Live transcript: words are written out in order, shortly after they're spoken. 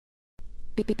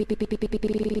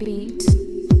Beat.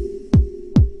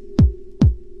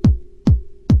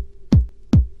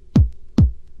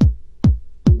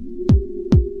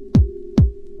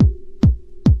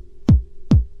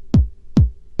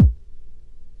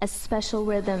 A special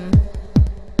rhythm.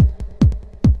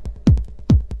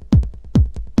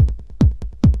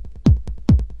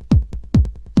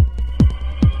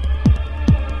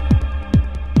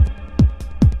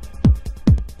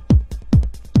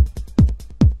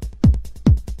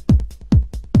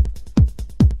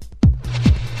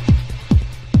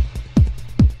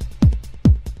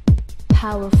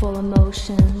 Powerful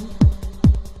emotion.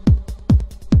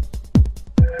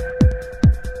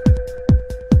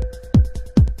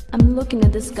 I'm looking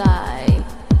at the sky.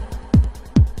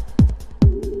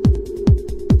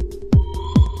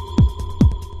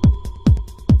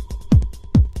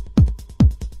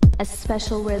 A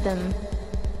special rhythm.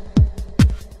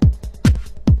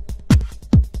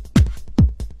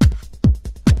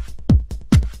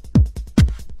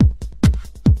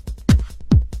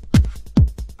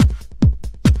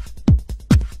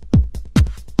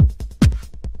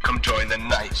 Come join the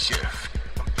night shift.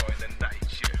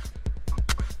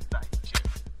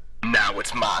 Now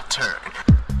it's my turn.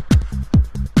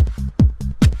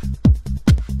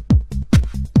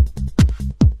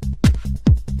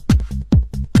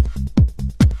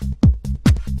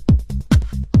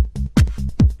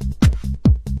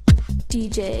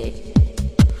 DJ.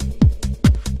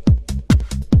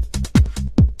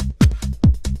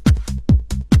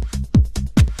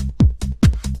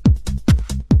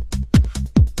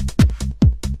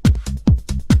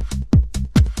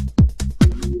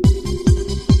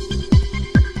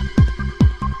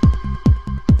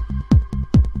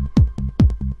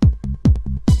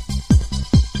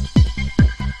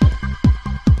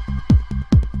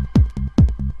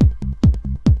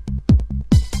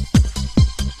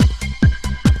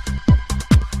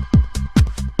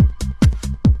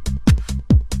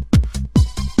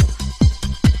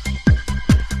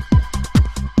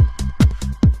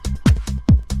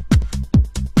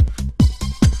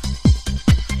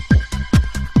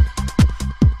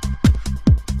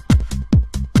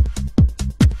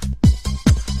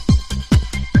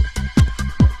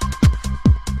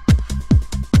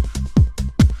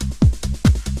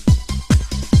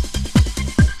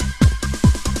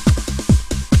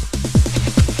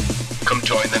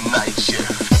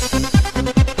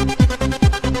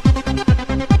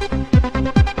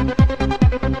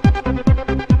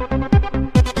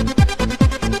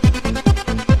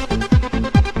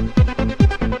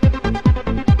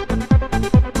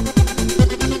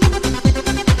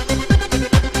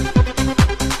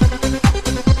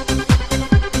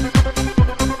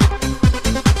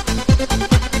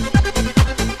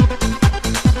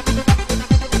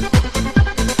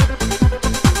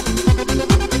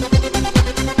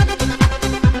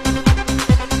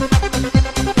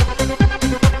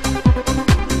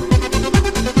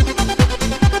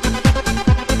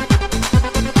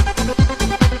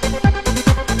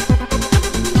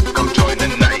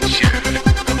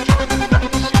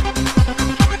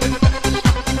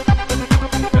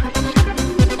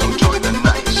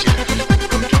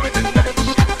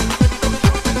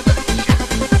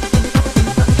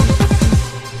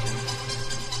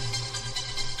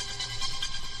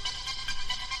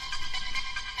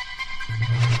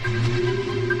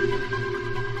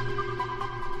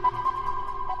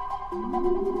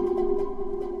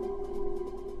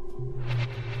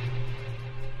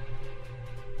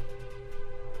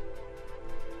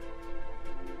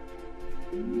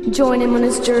 Join him on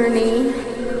his journey.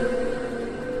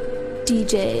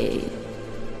 DJ,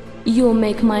 you'll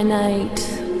make my night.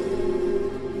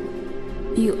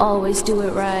 You always do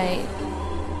it right.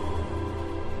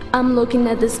 I'm looking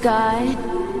at the sky.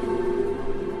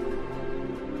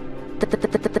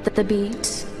 The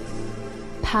beat.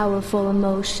 Powerful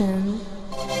emotion.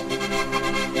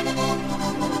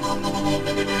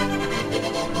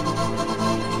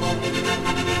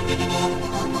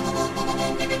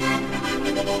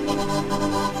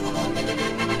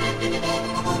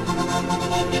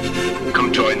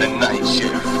 Come join the night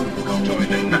shift. Come join the night shift. Come join the night shift. Come join the night shift. Come join the night shift. Come join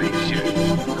the night shift.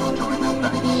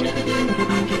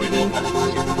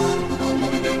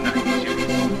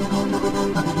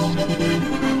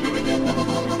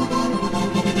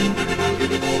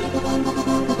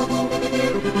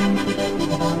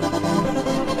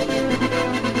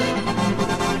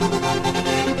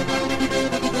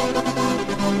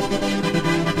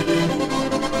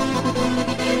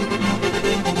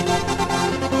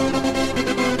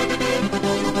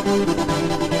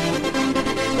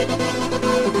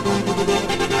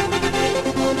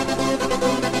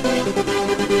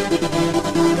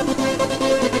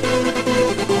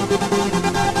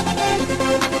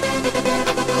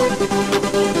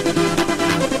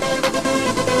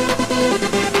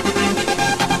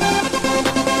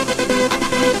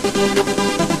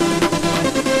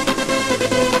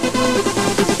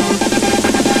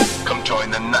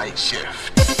 night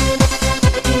shift.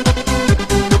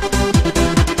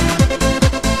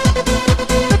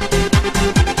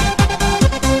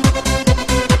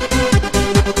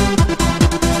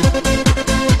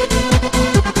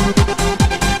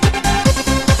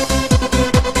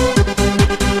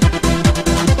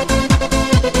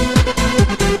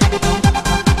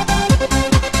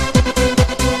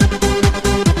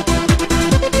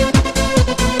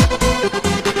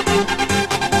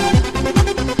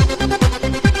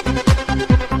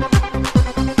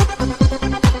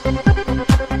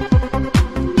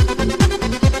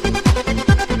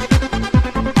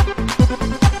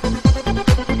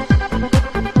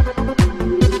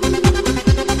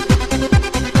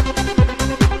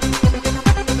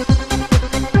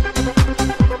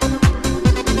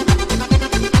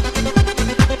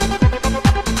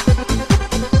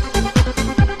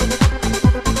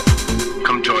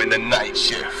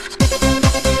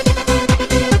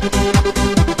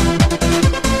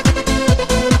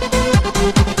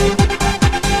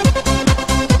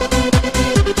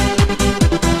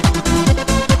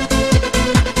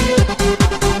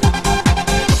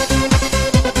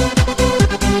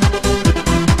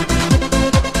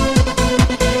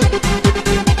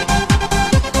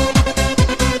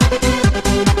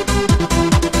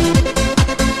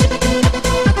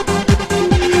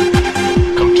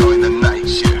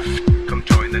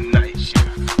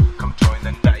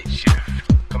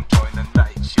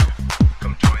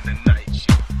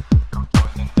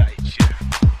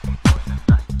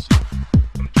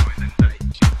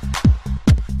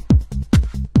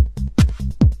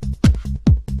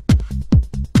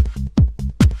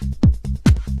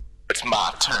 It's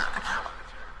my turn.